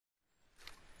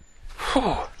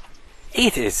Whew.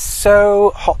 It is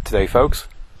so hot today, folks.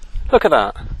 Look at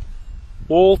that.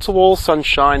 Wall-to-wall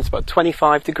sunshine, it's about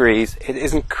 25 degrees. It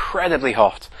is incredibly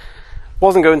hot.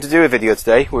 Wasn't going to do a video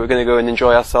today. We were going to go and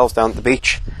enjoy ourselves down at the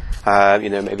beach. You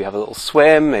know, maybe have a little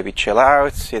swim, maybe chill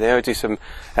out, you know, do some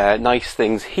nice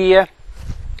things here.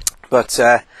 But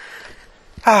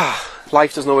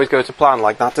life doesn't always go to plan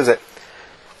like that, does it?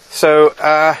 So,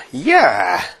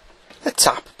 yeah, the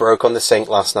tap broke on the sink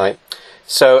last night.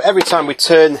 So every time we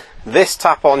turn this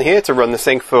tap on here to run the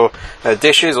sink for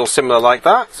dishes or similar like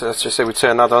that, so let's just say we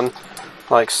turn that on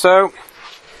like so,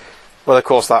 well, of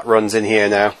course that runs in here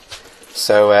now.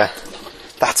 So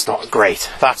that's not great.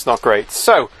 That's not great.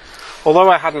 So, although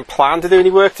I hadn't planned to do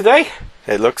any work today,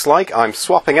 it looks like I'm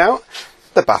swapping out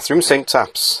the bathroom sink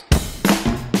taps.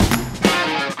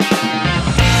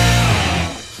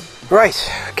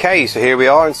 Right, okay, so here we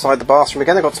are inside the bathroom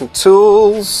again. I've got some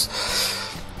tools.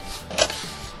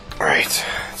 Right,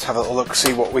 let's have a little look,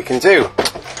 see what we can do.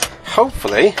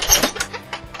 Hopefully,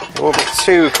 it won't be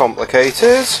too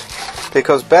complicated,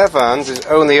 because Bevans is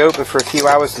only open for a few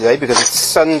hours today because it's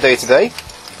Sunday today,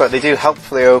 but they do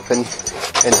helpfully open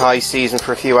in high season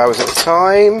for a few hours at a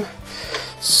time.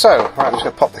 So, right, I'm just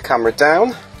going to pop the camera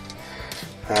down.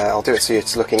 I'll do it so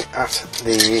it's looking at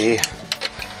the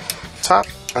tap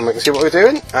and we can see what we're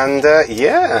doing. And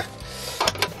yeah,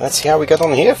 let's see how we get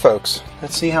on here, folks.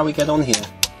 Let's see how we get on here.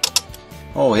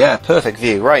 Oh yeah, perfect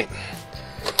view, right.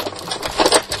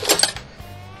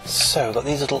 So, got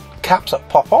these little caps that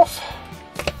pop off.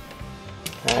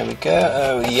 There we go.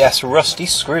 Oh yes, rusty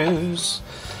screws.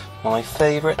 My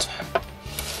favourite.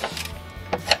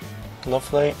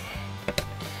 Lovely.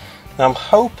 Now I'm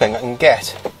hoping I can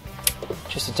get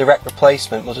just a direct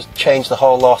replacement. We'll just change the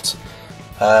whole lot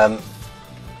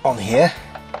on here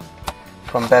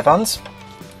from Bevans.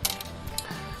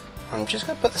 I'm just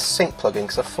going to put the sink plug in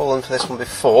because I've fallen for this one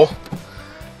before.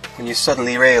 When you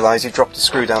suddenly realise you dropped a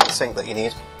screw down the sink that you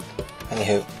need.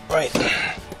 Anywho, right.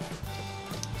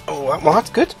 Oh, well, that's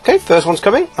good. Okay, first one's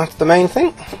coming. That's the main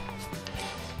thing.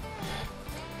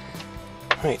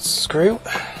 Right, screw.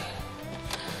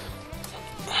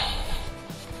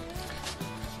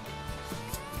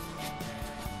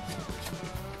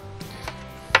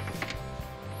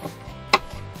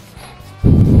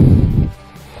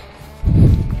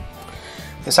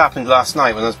 This happened last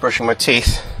night when I was brushing my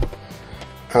teeth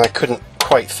and I couldn't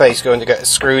quite face going to get a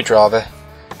screwdriver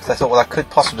because I thought, well, I could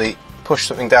possibly push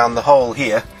something down the hole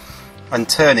here and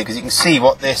turn it, because you can see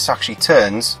what this actually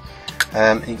turns.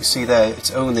 You can see there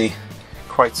it's only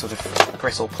quite sort of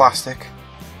brittle plastic.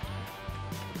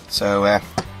 So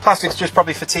plastic's just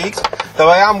probably fatigued, though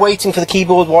I am waiting for the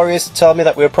keyboard warriors to tell me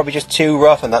that we're probably just too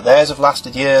rough and that theirs have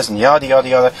lasted years and yada yada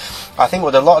yada. I think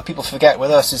what a lot of people forget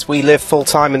with us is we live full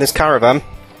time in this caravan,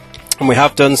 and we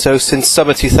have done so since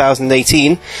summer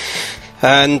 2018,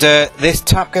 and this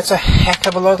tap gets a heck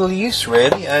of a lot of use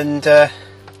really, and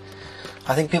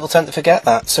I think people tend to forget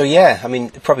that. So yeah, I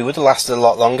mean, it probably would have lasted a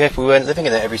lot longer if we weren't living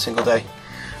in it every single day.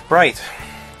 Right,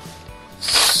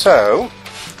 so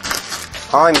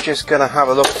I'm just going to have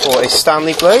a look for a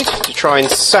Stanley blade to try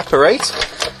and separate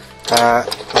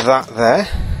that there.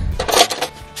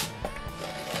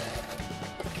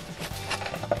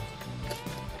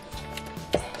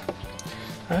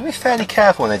 I'm going to be fairly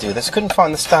careful when I do this. I couldn't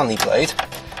find the Stanley blade,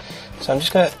 so I'm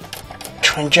just going to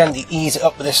try and gently ease it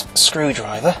up with this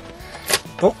screwdriver.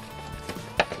 Oh.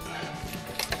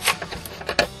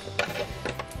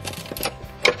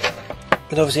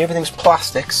 But obviously everything's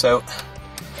plastic, so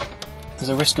there's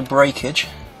a risk of breakage.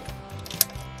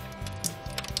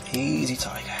 Easy,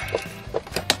 tiger.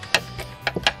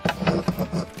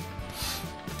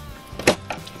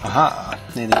 Aha,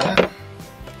 nearly there.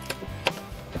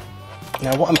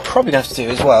 Now what I'm probably going to have to do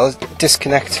as well is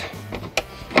disconnect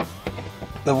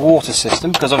the water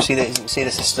system, because obviously you can see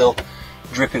this is still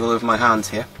dripping all over my hands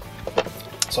here.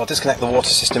 So I'll disconnect the water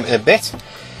system in a bit.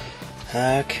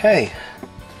 Okay.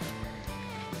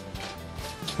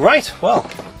 Right, well,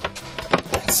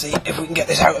 let's see if we can get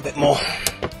this out a bit more.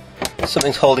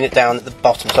 Something's holding it down at the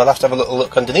bottom, so I'll have to have a little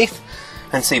look underneath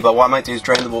and see, but what I might do is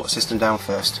drain the water system down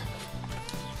first.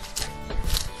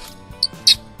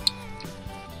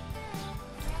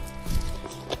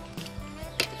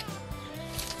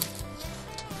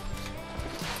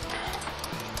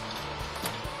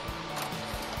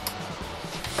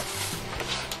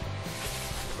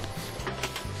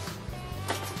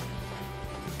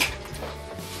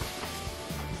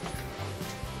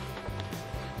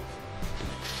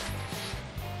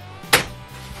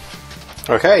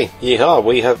 Okay, yeehaw,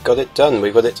 we have got it done,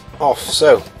 we've got it off.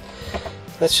 So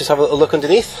let's just have a little look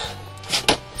underneath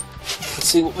and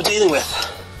see what we're dealing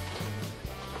with.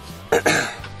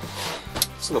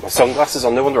 I've got my sunglasses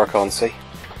on, no wonder I can't see.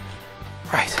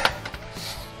 Right.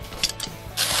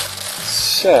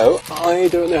 So, I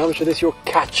don't know how much of this you're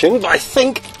catching, but I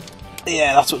think,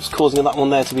 yeah, that's what's causing that one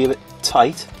there to be a bit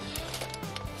tight.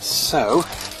 So,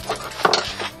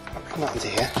 bring that into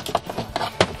here.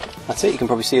 That's it, you can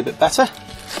probably see a bit better.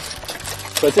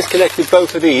 So I disconnected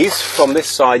both of these from this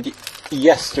side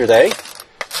yesterday,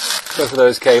 both of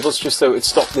those cables, just so it would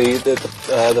stop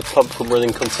the pump from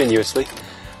running continuously.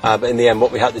 But in the end,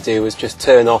 what we had to do was just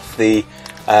turn off the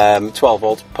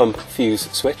 12-volt pump fuse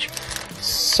switch.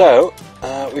 So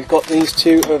we've got these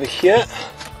two over here,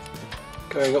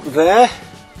 going up there,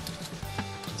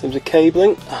 in terms of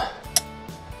cabling.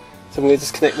 So I'm going to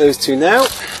disconnect those two now.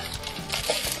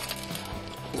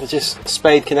 They're just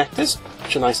spade connectors,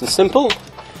 which are nice and simple.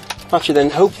 Actually then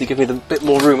hopefully give me a bit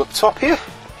more room up top here.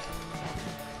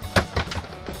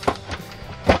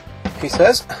 He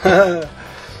says.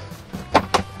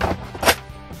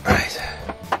 Right.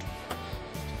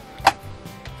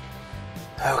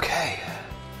 Okay.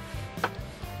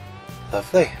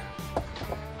 Lovely.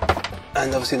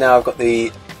 And obviously now I've got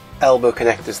the elbow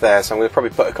connectors there, so I'm going to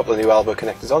probably put a couple of new elbow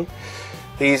connectors on.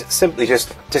 These simply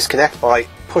just disconnect by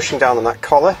pushing down on that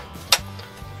collar.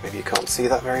 Maybe you can't see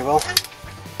that very well.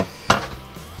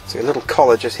 So a little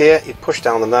collar just here, you push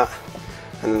down on that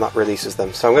and then that releases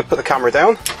them. So I'm going to put the camera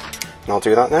down and I'll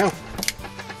do that now.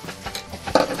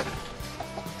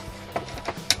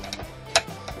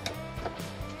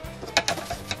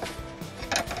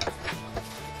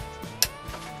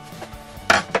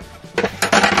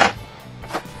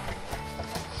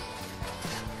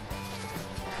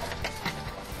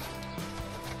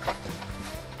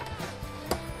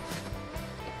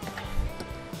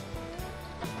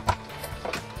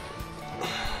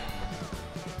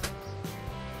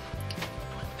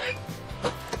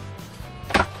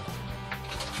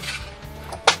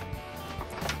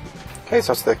 Okay,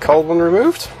 so that's the cold one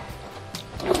removed.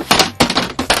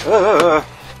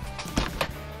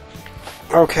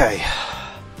 Okay,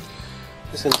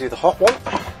 just going to do the hot one.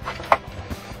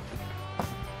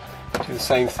 Do the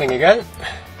same thing again.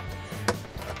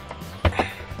 And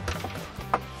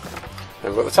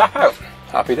we've got the tap out.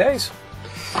 Happy days.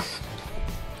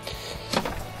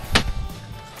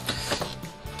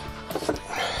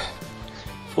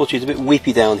 Fortunately, it's a bit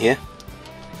weepy down here,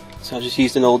 so I just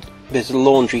used an old bit of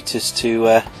laundry just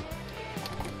to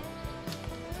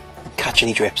catch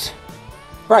any drips.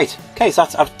 Right, okay, so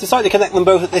I've decided to connect them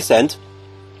both at this end.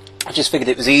 I just figured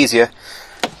it was easier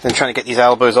than trying to get these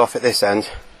elbows off at this end.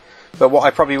 But what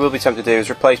I probably will be tempted to do is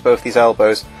replace both these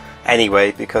elbows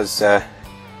anyway, because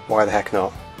why the heck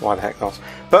not? Why the heck not?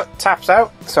 But tap's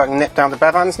out, so I can nip down to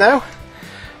Bevan's now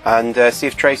and see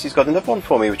if Tracy's got another one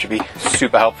for me, which would be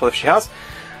super helpful if she has.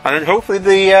 And then hopefully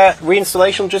the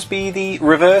reinstallation will just be the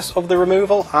reverse of the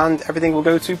removal and everything will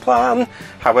go to plan.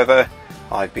 However,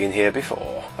 I've been here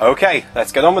before. Okay,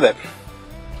 let's get on with it.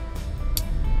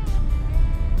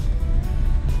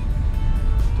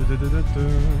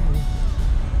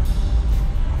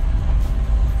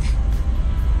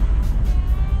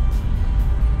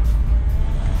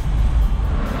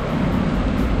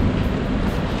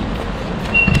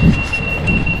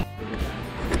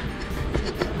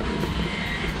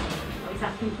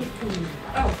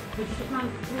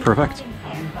 Perfect.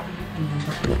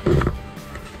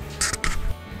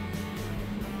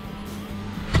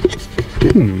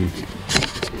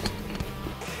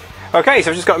 Okay, so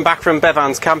I've just gotten back from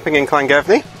Bevan's camping in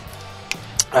Llangefni,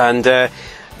 and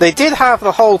they did have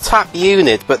the whole tap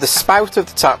unit, but the spout of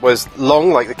the tap was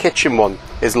long, like the kitchen one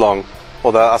is long,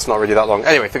 although that's not really that long.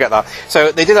 Anyway, forget that.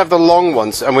 So they did have the long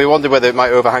ones, and we wondered whether it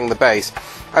might overhang the base.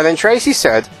 And then Tracy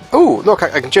said, "Oh, look,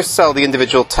 I can just sell the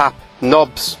individual tap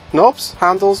knobs,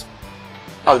 handles."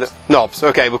 Oh, the knobs.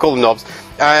 Okay, we'll call them knobs.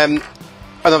 And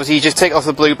obviously, you just take off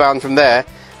the blue band from there,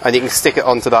 and you can stick it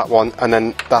onto that one, and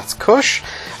then that's cush.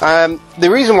 The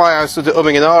reason why I was sort of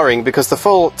umming and ahhing, because the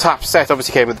full tap set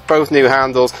obviously came with both new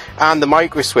handles and the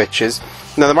microswitches.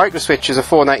 Now the microswitches are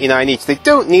 $4.99 each. They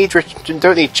don't need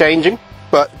changing,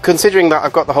 but considering that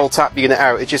I've got the whole tap unit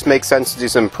out, it just makes sense to do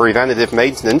some preventative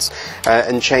maintenance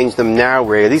and change them now,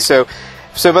 really. So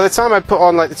by the time I put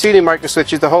on like the two new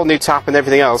microswitches, the whole new tap and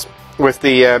everything else, with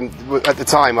the at the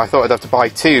time I thought I'd have to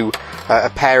buy a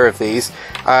pair of these.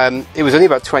 It was only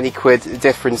about 20 quid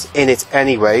difference in it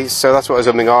anyway, so that's what I was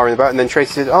umming and ahhing about. And then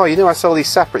Tracy said, "Oh, you know I sell these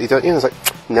separately, don't you?" And I was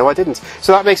like, "No, I didn't."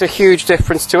 So that makes a huge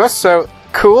difference to us, so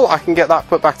cool, I can get that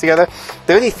put back together.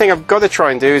 The only thing I've got to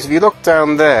try and do is, if you look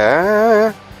down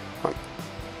there, I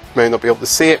may not be able to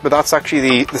see it, but that's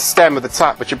actually the stem of the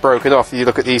tap which are broken off. You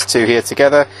look at these two here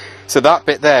together, so that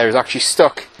bit there is actually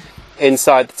stuck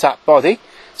inside the tap body.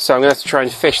 So I'm going to have to try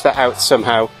and fish that out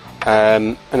somehow.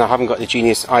 And I haven't got any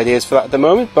genius ideas for that at the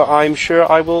moment, but I'm sure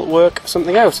I will work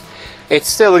something out. It's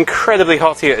still incredibly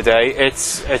hot here today.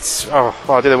 It's oh,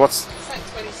 well, I don't know what's... It's like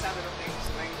 27, I think, or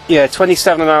something. Yeah,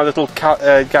 27 on our little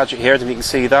gadget here, I don't know if you can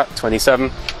see that, 27.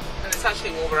 And it's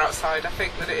actually warmer outside, I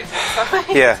think, than it is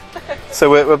inside. Yeah, so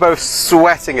we're both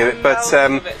sweating a bit, but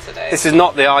this is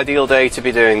not the ideal day to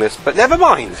be doing this, but never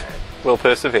mind, we'll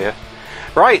persevere.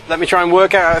 Right, let me try and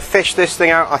work out how to fish this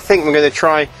thing out. I think I'm going to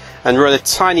try and run a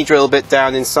tiny drill bit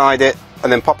down inside it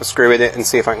and then pop a screw in it and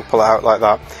see if I can pull it out like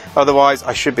that. Otherwise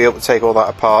I should be able to take all that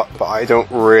apart, but I don't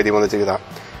really want to do that.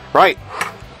 Right,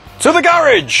 to the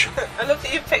garage! I love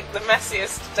that you picked the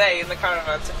messiest day in the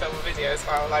caravan to film a video as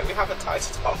well. Like, we haven't tied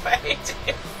it up for ages.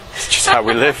 It's just how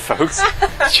we live, folks.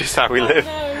 It's just how we live.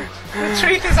 No, the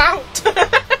truth is out.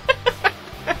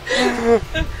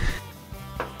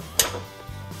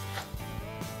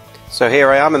 So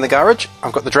here I am in the garage.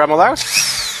 I've got the Dremel out,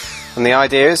 and the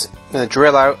idea is I'm going to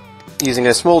drill out using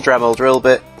a small Dremel drill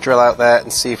bit, drill out there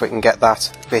and see if we can get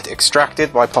that bit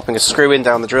extracted by popping a screw in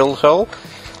down the drill hole.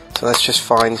 So let's just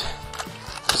find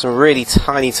some really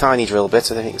tiny drill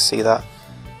bits. I don't think you can see that,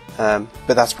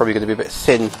 but that's probably going to be a bit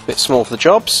thin, a bit small for the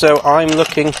job. So I'm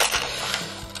looking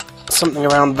something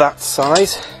around that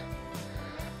size,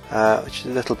 which is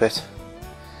a little bit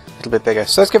bigger.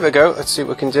 So let's give it a go. Let's see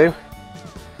what we can do.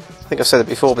 I think I've said it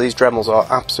before, but these Dremels are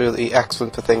absolutely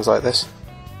excellent for things like this.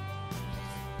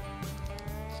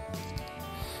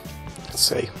 Let's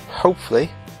see. Hopefully,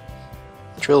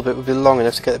 the drill bit will be long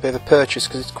enough to get a bit of a purchase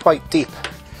because it's quite deep.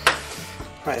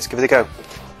 Right, let's give it a go.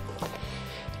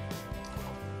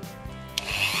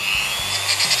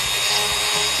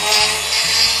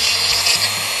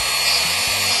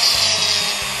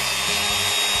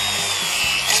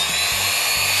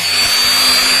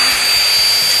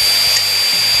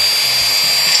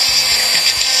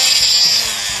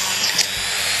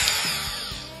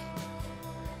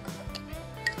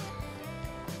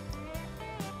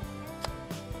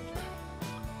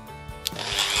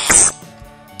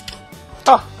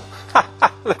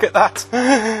 Look at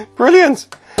that!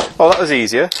 Brilliant! Oh, that was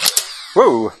easier.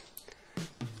 Whoa!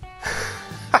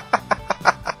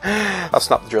 I've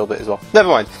snapped the drill bit as well. Never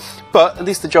mind. But at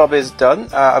least the job is done.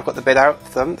 I've got the bit out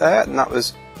from there, and that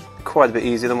was quite a bit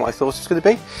easier than what I thought it was going to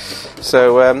be.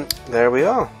 So there we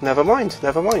are. Never mind.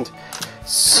 Never mind.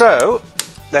 So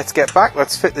let's get back.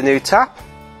 Let's fit the new tap,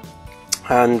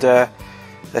 and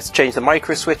let's change the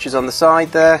micro switches on the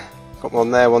side there. Got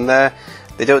one there, one there.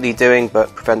 They don't need doing,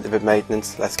 but preventative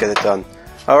maintenance, let's get it done.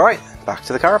 Alright, back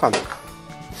to the caravan.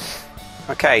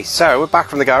 Okay, so we're back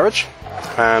from the garage,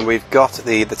 and we've got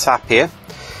the tap here,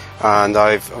 and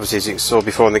I've, obviously as you saw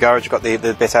before in the garage, got the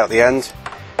bit out the end,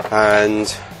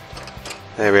 and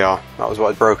there we are. That was what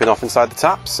had broken off inside the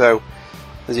tap, so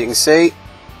as you can see,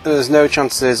 there's no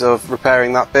chances of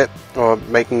repairing that bit, or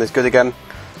making this good again.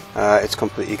 It's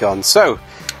completely gone. So,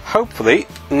 hopefully,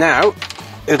 now,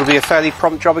 it'll be a fairly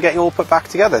prompt job of getting it all put back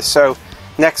together. So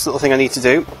next little thing I need to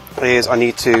do is I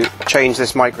need to change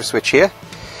this micro switch here,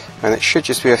 and it should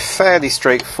just be a fairly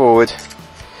straightforward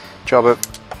job of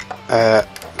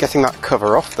getting that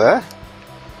cover off there,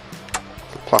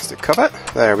 the plastic cover,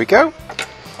 there we go.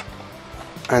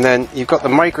 And then you've got the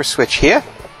micro switch here,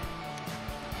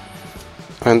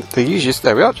 and they usually just,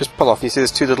 there we are, just pull off. You see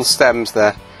there's two little stems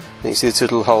there, and you see the two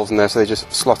little holes in there, so they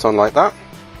just slot on like that.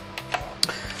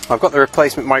 I've got the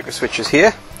replacement micro switches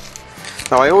here.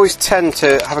 Now I always tend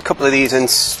to have a couple of these in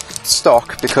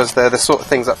stock because they're the sort of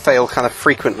things that fail kind of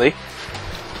frequently.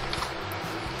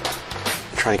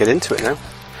 I'm trying to get into it now.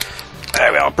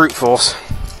 There we are, brute force.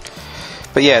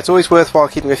 But yeah, it's always worthwhile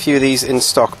keeping a few of these in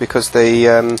stock because they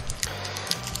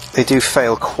do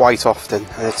fail quite often,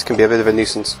 and it can be a bit of a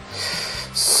nuisance.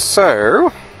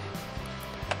 So,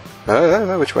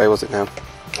 which way was it now?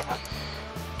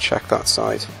 Check that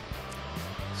side.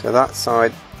 So that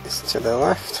side is to the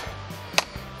left,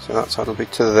 so that side will be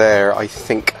to there, I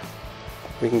think.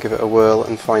 We can give it a whirl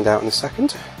and find out in a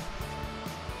second.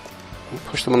 And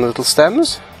push them on the little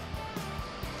stems.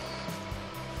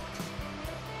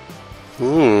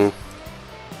 Oh,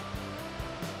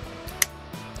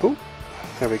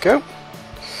 there we go.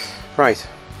 Right,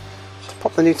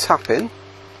 pop the new tap in.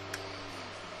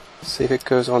 See if it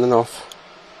goes on and off.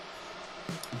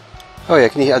 Oh yeah,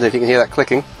 can you, I don't know if you can hear that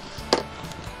clicking.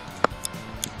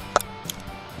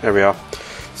 There we are.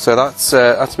 So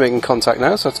that's making contact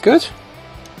now, so that's good.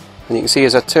 And you can see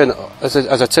as I turn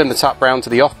the tap round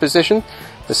to the off position,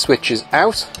 the switch is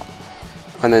out.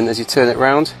 And then as you turn it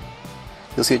round,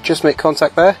 you'll see it just make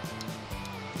contact there.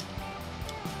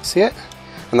 See it?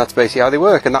 And that's basically how they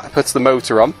work. And that puts the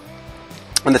motor on.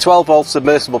 And the 12-volt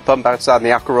submersible pump outside in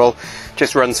the aqua roll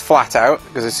just runs flat out,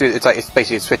 because it's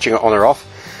basically switching it on or off.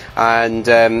 And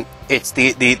it's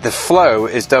the flow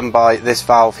is done by this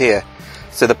valve here.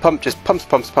 So the pump just pumps,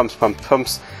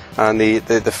 and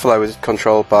the flow is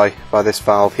controlled by this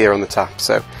valve here on the tap.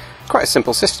 So quite a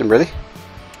simple system, really.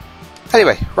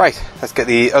 Anyway, right, let's get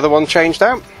the other one changed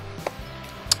out.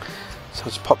 So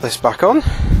let's pop this back on.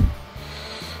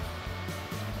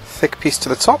 Thick piece to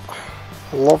the top,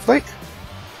 lovely.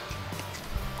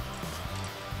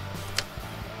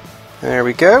 There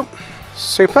we go,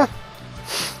 super.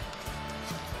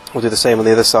 We'll do the same on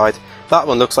the other side. That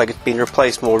one looks like it's been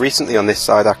replaced more recently on this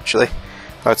side, actually.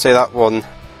 I would say that one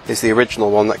is the original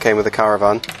one that came with the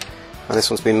Caravan, and this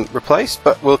one's been replaced,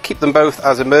 but we'll keep them both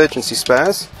as emergency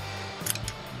spares.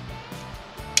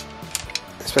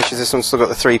 Especially this one's still got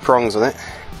the 3 prongs on it.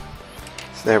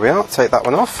 So there we are, take that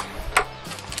one off.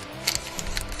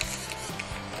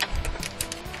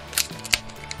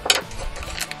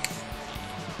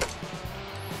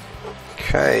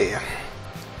 Okay,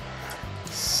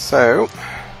 so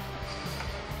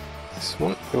this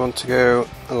one we want to go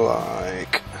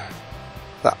like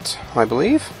that, I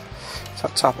believe. Is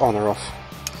that tap on or off?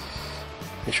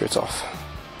 Make sure it's off.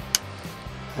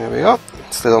 There we go,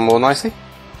 slid on more nicely.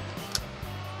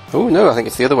 Oh no, I think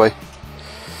it's the other way.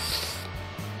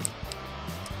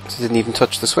 So it didn't even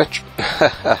touch the switch.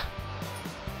 There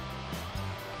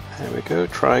we go,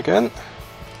 try again.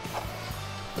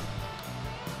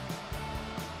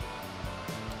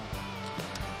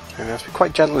 And we have to be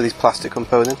quite gentle with these plastic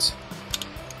components.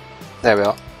 There we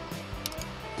are.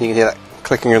 You can hear that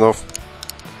clicking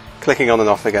on and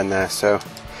off again there, so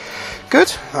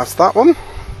good, that's that one.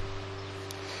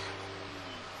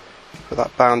 Put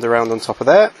that bound around on top of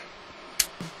there.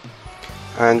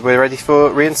 And we're ready for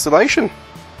reinstallation.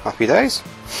 Happy days.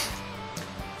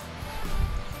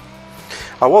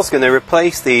 I was going to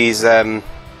replace these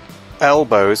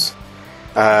elbows,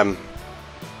 and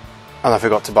I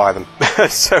forgot to buy them.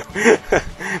 So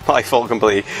my fault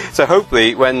completely. So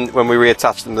hopefully when we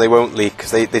reattach them they won't leak,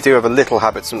 because they do have a little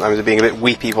habit sometimes of being a bit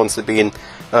weepy once they're being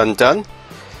undone.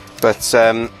 But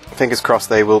fingers crossed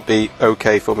they will be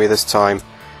okay for me this time,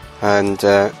 and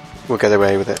we'll get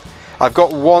away with it. I've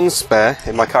got 1 spare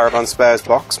in my Caravan spares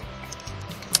box,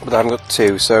 but I haven't got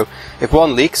 2, so if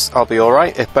one leaks I'll be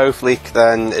alright. If both leak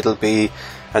then it'll be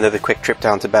another quick trip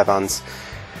down to Bevan's.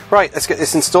 Right, let's get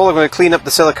this installed. I'm going to clean up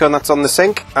the silicone that's on the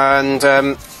sink, and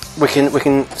we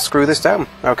can screw this down.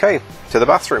 Okay, to the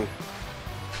bathroom.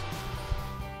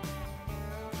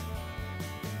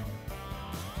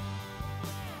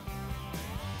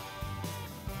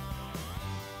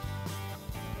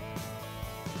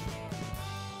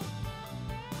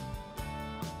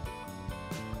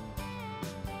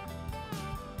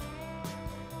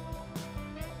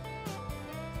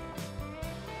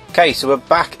 Okay, so we're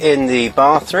back in the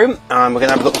bathroom, and we're going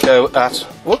to have a little go at,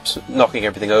 whoops, knocking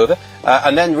everything over,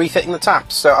 and then refitting the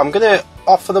taps. So I'm going to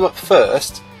offer them up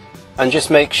first, and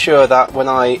just make sure that when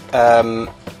I,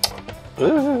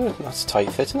 ooh, that's a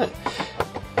tight fit, isn't it?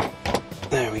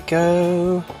 There we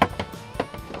go.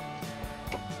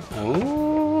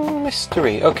 Oh,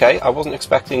 mystery. Okay, I wasn't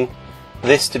expecting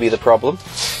this to be the problem.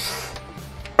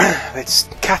 It's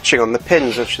catching on the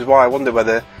pins, which is why I wonder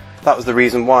whether that was the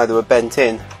reason why they were bent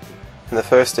in the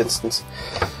first instance.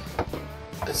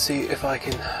 Let's see if I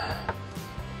can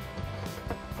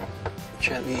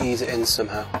gently ease it in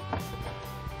somehow.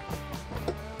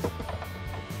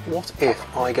 What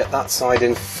if I get that side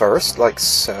in first, like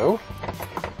so?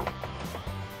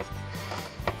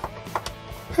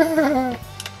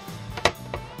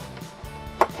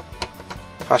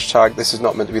 Hashtag this is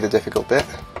not meant to be the difficult bit.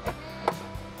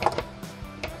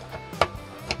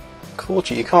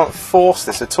 Unfortunately, you can't force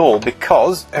this at all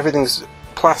because everything's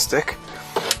plastic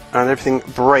and everything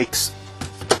breaks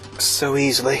so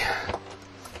easily.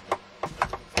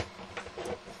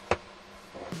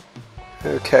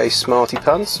 Okay, smarty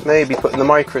pants. Maybe putting the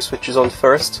microswitches on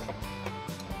first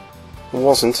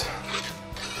wasn't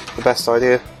the best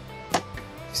idea.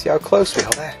 See how close we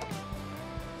are there?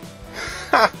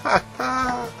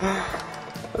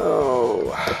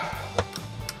 Oh.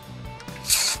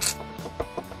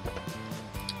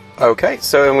 Okay,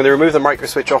 so I'm going to remove the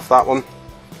microswitch off that one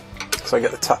so I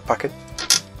get the tap back in.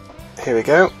 Here we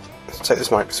go. Let's take this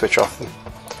microswitch off then.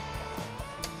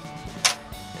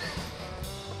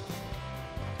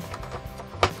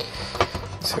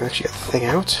 So we actually get the thing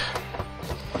out.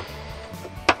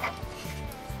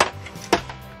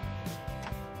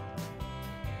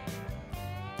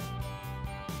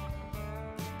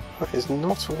 That is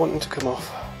not wanting to come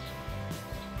off.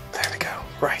 There we go.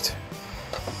 Right.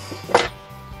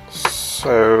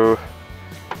 So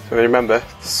remember,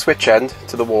 switch end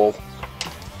to the wall.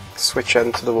 Switch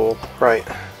end to the wall. Right.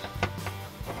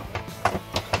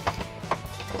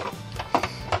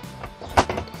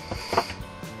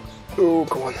 Oh,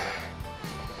 go on.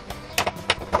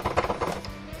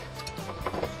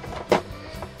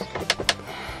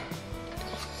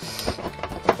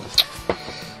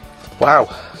 Wow,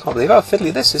 can't believe how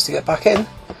fiddly this is to get back in.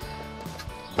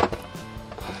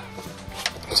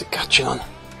 What's it catching on?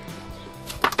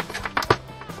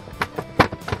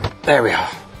 There we are.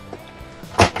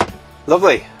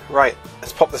 Lovely. Right,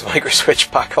 let's pop this micro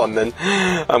switch back on then,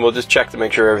 and we'll just check to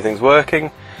make sure everything's working,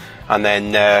 and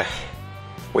then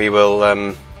we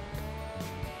will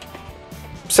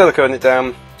silicone it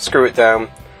down, screw it down,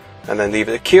 and then leave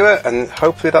it at cure, and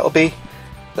hopefully that'll be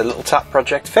the little tap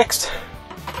project fixed.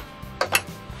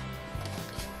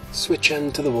 Switch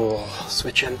end to the wall,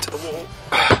 switch end to the wall.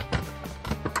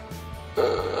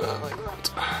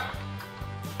 Like that.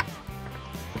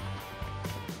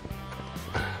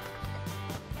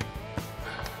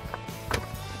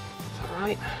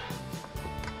 Alright.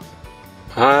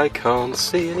 I can't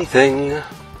see anything.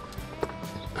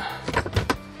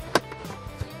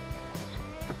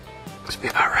 Must be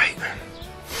about right.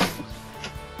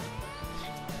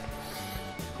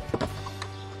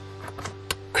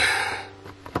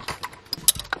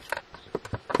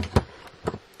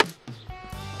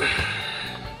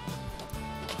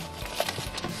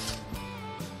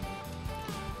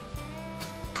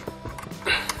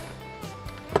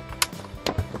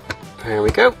 There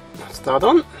we go, that's that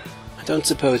on. I don't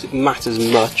suppose it matters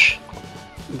much,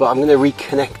 but I'm going to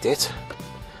reconnect it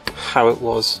how it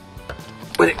was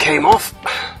when it came off.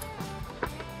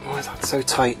 Why is that so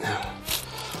tight now?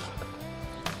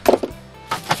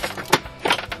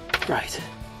 Right.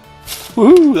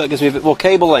 Woohoo, that gives me a bit more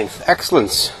cable length.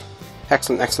 Excellent.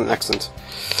 Excellent, excellent, excellent.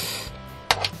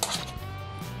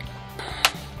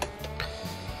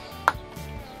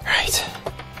 Right.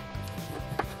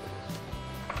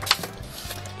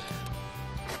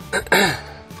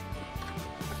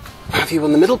 Have you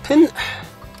on the middle pin?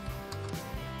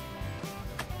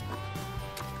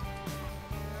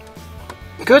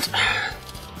 Good.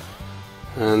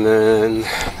 And then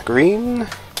the green.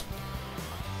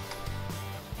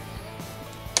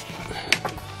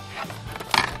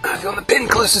 Have you on the pin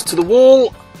closest to the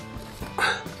wall?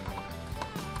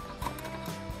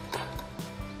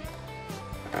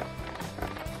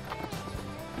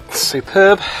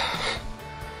 Superb.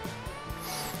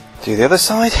 Do the other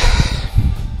side.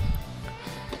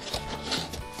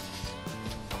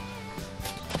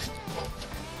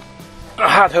 I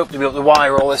had hoped to be able to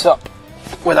wire all this up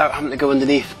without having to go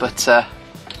underneath, but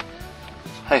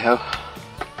hey ho.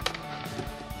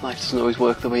 Life doesn't always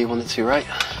work the way you want it to, right?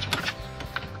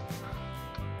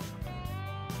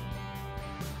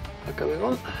 That going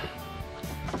on.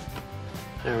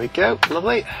 There we go,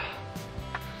 lovely.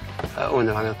 Oh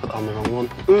no, I'm going to put that on the wrong one.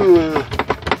 Ooh.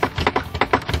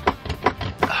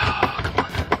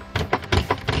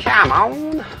 Come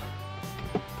on!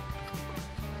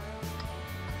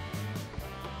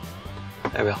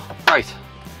 There we are. Right.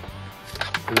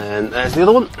 And then there's the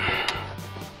other one.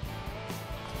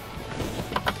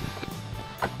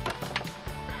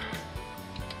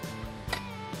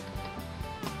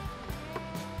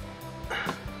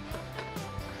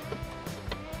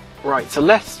 Right, so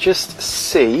let's just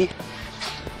see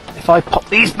if I pop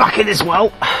these back in as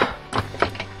well.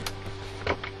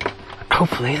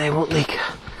 Hopefully they won't leak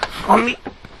on me.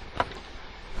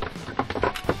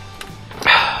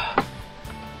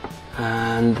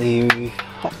 And the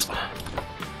hot.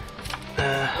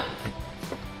 Yeah.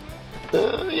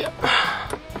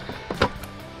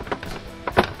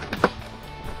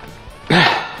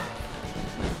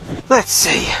 Let's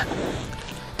see.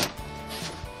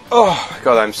 Oh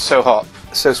god, I'm so hot,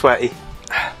 so sweaty.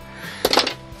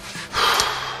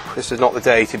 This is not the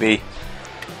day to be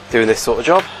doing this sort of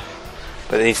job,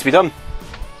 but it needs to be done.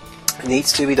 It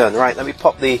needs to be done. Right, let me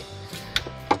pop the. Is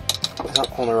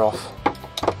that on or off?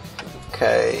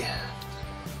 Okay.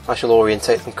 I shall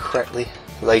orientate them correctly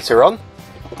later on.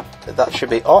 But that should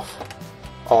be off,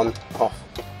 on, off.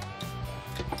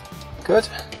 Good.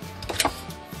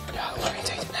 Yeah, I'll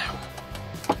orientate it now.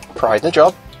 Pride in the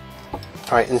job.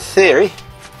 Right, in theory,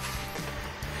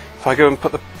 if I go and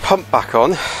put the pump back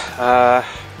on,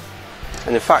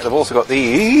 and in fact I've also got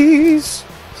these,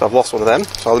 so I've lost one of them,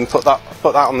 so I'll put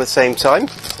that on the same time.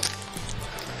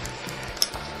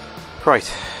 Right.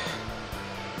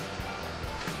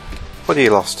 What have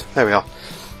you lost? There we are.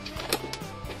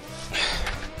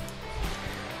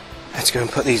 Let's go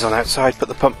and put these on outside, put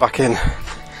the pump back in,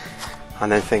 and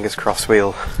then fingers crossed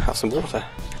we'll have some water.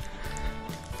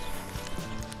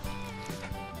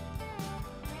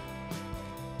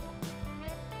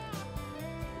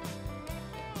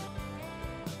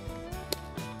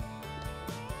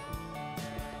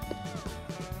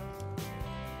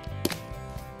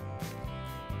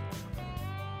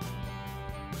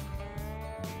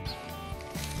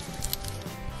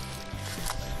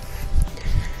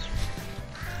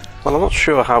 Well, I'm not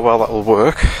sure how well that will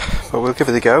work, but we'll give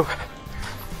it a go.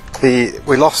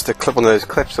 We lost a clip, one of those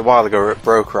clips a while ago, or it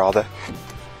broke rather,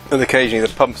 and occasionally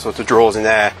the pump sort of draws in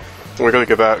air, and we're going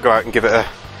to go out and give it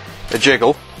a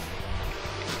jiggle.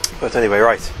 But anyway,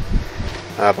 right.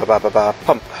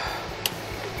 Pump.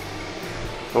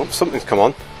 Oh, something's come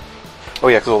on. Oh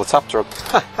yeah, because all the taps are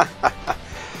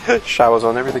on. Showers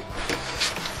on, everything.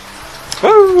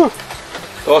 Oh!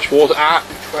 Gosh, water. Ah!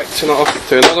 Right, turn that off.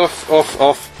 Turn that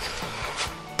off.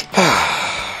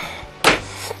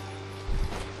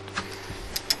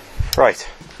 Right.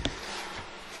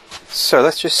 So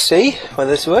let's just see whether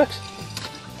this works.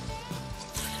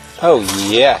 Oh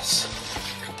yes.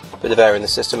 Bit of air in the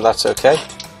system, that's okay.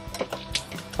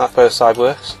 That both side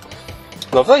works.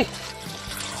 Lovely.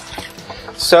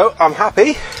 So I'm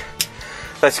happy.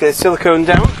 Let's get the silicone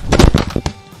down.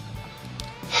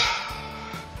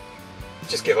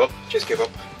 Just give up. Just give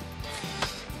up.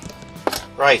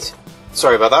 Right.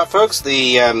 Sorry about that, folks.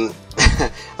 The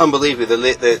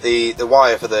unbelievably, the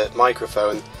wire for the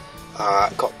microphone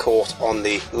got caught on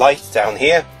the light down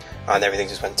here, and everything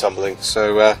just went tumbling.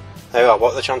 So there we are.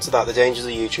 What are the chances of that? The dangers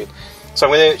of YouTube. So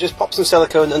I'm going to just pop some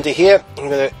silicone under here. I'm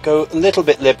going to go a little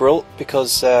bit liberal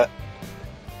because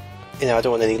you know, I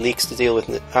don't want any leaks to deal with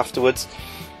afterwards.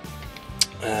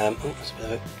 Oh, that's a bit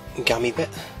of a gammy bit.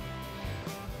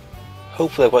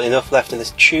 Hopefully I've got enough left in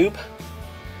this tube.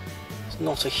 There's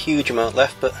not a huge amount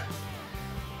left, but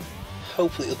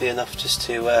hopefully it'll be enough just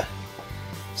to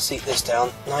seat this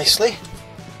down nicely.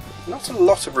 Not a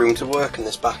lot of room to work in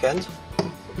this back end.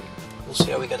 We'll see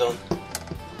how we get on.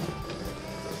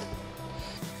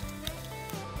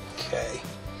 Okay,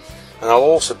 and I'll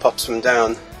also pop some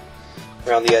down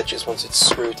around the edges once it's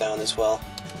screwed down as well.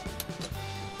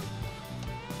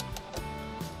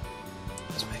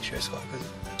 Let's make sure it's got a good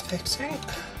fixing.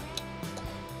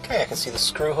 Okay, I can see the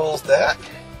screw holes there.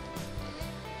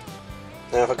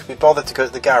 Now if I could be bothered to go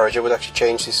to the garage, I would actually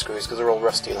change these screws because they're all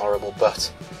rusty and horrible,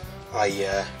 but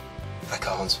I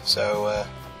can't, so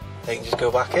they can just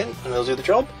go back in and they'll do the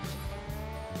job.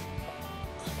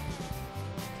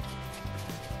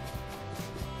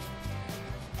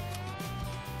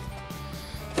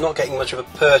 Not getting much of a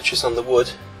purchase on the wood,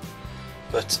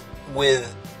 but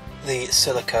with the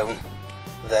silicone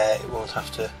there it won't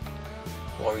have to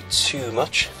worry too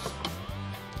much.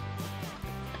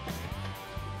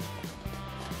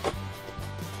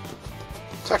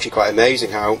 It's actually quite amazing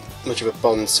how much of a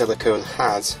bond silicone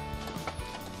has,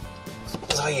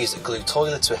 because I use it to glue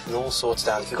toilets with and all sorts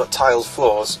down. If you've got tiled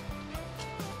floors,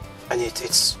 and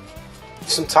it's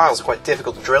some tiles are quite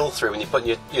difficult to drill through when you're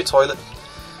putting your toilet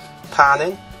pan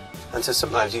in. And so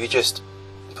sometimes if you just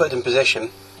put it in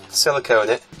position, silicone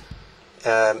it,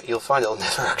 you'll find it'll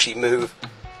never actually move.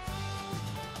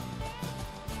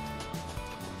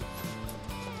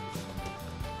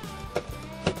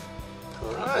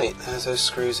 Right, there's those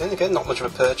screws in. Again, not much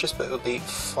of a purchase, but it'll be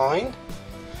fine.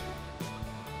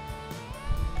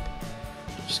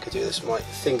 Just going to do this with my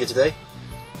finger today.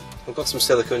 I've got some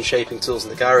silicone shaping tools in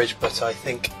the garage, but I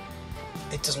think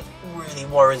it doesn't really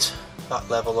warrant that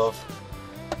level of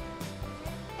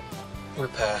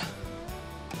repair.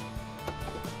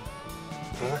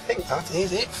 And I think that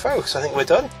is it, folks. I think we're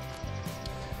done.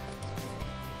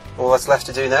 All that's left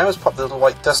to do now is pop the little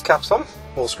white dust caps on,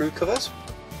 or screw covers.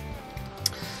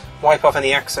 Wipe off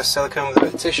any excess silicone with a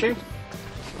bit of tissue.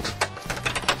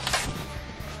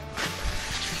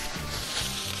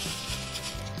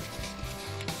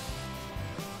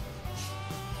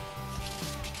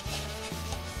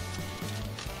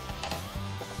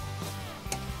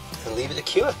 And leave it to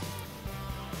cure.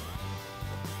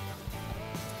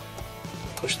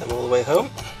 Push them all the way home.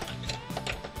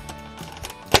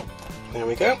 There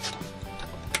we go.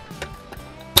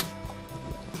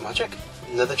 Magic.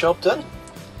 Another job done.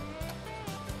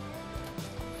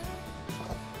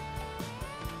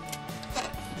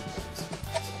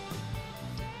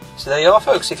 So there you are,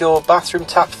 folks. If your bathroom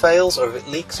tap fails or if it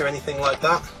leaks or anything like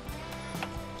that,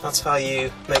 that's how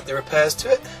you make the repairs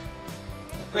to it.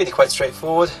 Really quite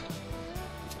straightforward.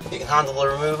 You can handle the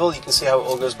removal, you can see how it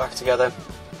all goes back together.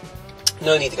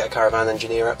 No need to get a caravan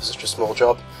engineer out for such a small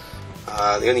job.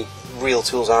 The only real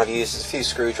tools I've used is a few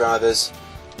screwdrivers,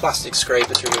 plastic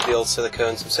scraper to remove the old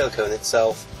silicone, some silicone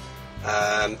itself,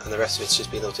 and the rest of it's just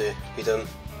being able to be done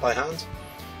by hand.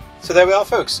 So there we are,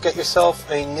 folks. Get yourself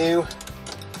a new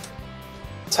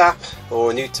tap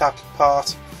or a new tap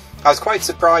part. I was quite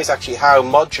surprised actually how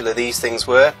modular these things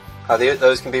were. How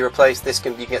those can be replaced. You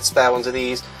can get spare ones of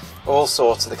these. All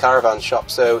sorts at the caravan shop.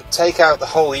 So take out the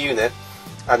whole unit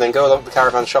and then go along to the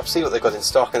caravan shop, see what they've got in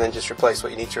stock, and then just replace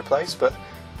what you need to replace. But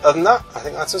other than that, I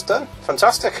think that's us done.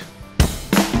 Fantastic.